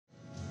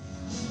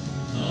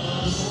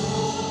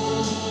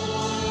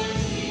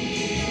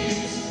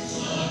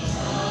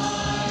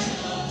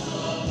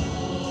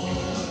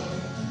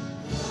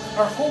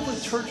Our whole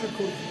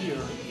liturgical year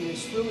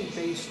is really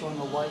based on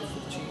the life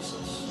of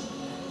Jesus.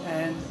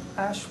 And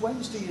Ash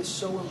Wednesday is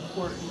so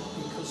important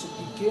because it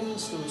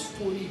begins those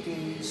 40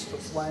 days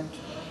of Lent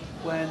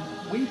when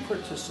we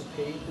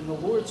participate in the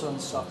Lord's own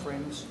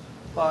sufferings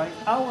by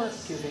our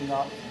giving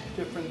up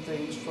different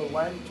things for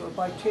Lent or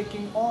by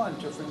taking on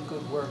different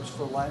good works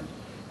for Lent,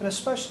 and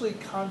especially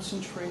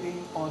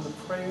concentrating on the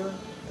prayer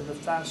and the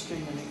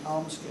fasting and the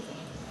almsgiving.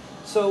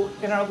 So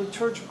in our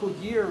liturgical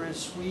year,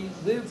 as we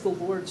live the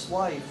Lord's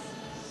life,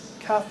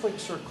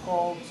 Catholics are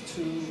called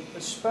to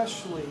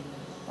especially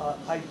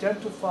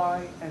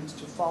identify and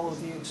to follow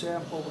the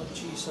example of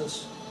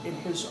Jesus in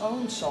his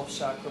own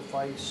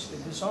self-sacrifice,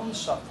 in his own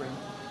suffering,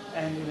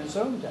 and in his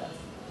own death,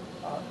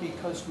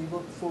 because we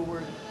look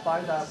forward by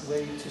that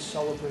way to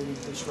celebrating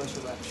his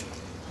resurrection.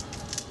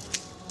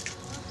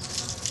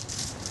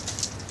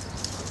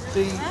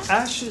 The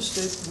ashes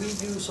that we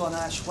use on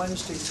Ash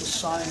Wednesday to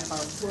sign our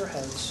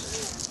foreheads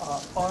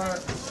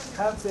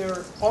have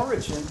their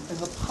origin in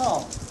the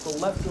palm, the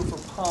leftover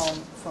palm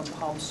from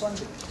Palm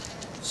Sunday.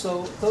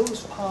 So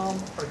those palm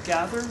are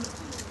gathered,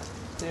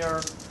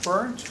 they're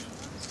burnt,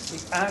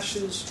 the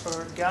ashes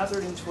are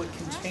gathered into a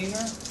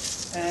container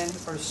and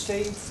are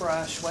saved for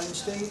Ash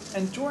Wednesday.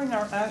 And during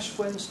our Ash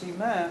Wednesday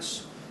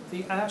Mass,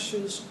 the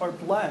ashes are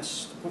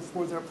blessed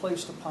before they're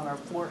placed upon our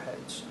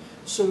foreheads.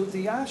 So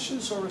the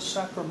ashes are a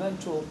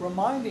sacramental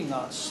reminding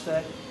us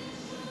that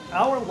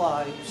our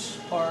lives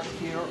are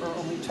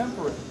only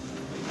temporary,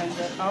 and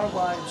that our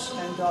lives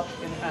end up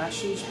in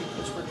ashes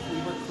because we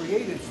were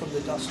created from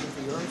the dust of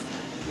the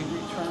earth. We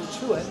return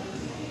to it,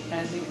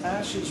 and the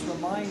ashes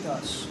remind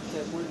us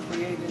that we're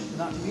created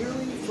not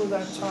merely for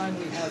that time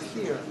we have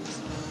here,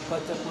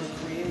 but that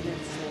we're created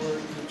for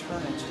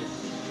eternity.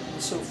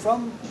 And so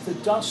from the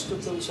dust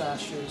of those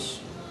ashes,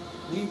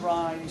 we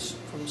rise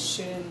from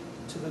sin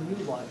to the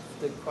new life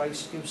that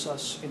Christ gives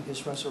us in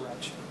his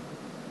resurrection.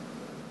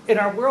 In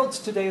our world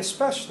today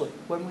especially,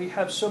 when we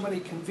have so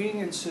many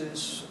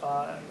conveniences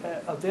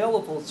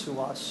available to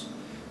us,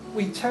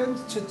 we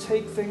tend to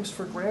take things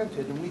for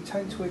granted, and we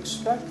tend to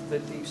expect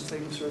that these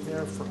things are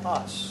there for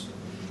us.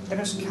 And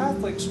as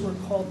Catholics, we're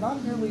called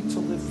not merely to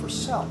live for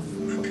self,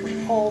 but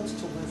we're called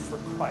to live for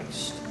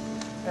Christ.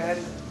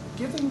 And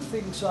giving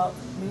things up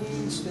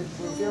means that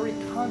we're very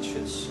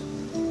conscious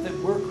that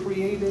we're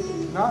created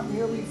not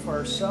merely for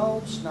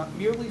ourselves, not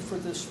merely for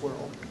this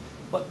world,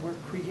 but we're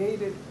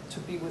created to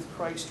be with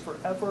Christ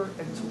forever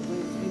and to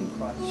live in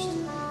Christ.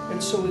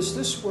 And so as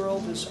this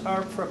world is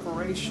our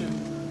preparation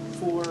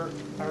for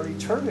our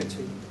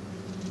eternity,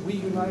 we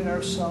unite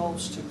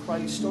ourselves to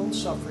Christ's own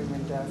suffering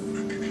and death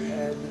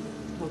and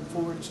look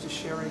forward to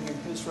sharing in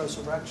his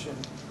resurrection.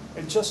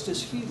 And just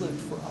as he lived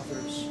for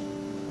others,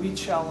 we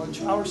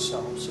challenge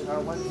ourselves in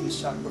our Lenten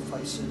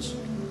sacrifices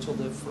to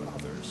live for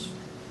others.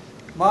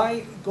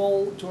 My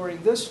goal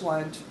during this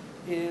Lent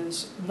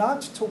is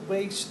not to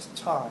waste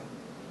time,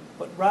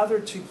 but rather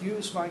to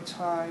use my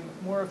time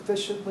more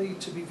efficiently,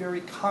 to be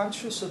very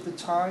conscious of the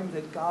time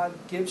that God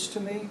gives to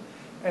me,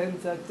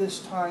 and that this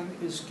time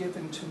is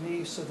given to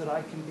me so that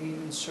I can be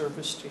in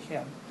service to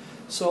him.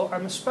 So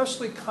I'm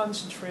especially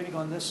concentrating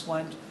on this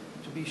Lent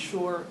to be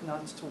sure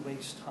not to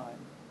waste time.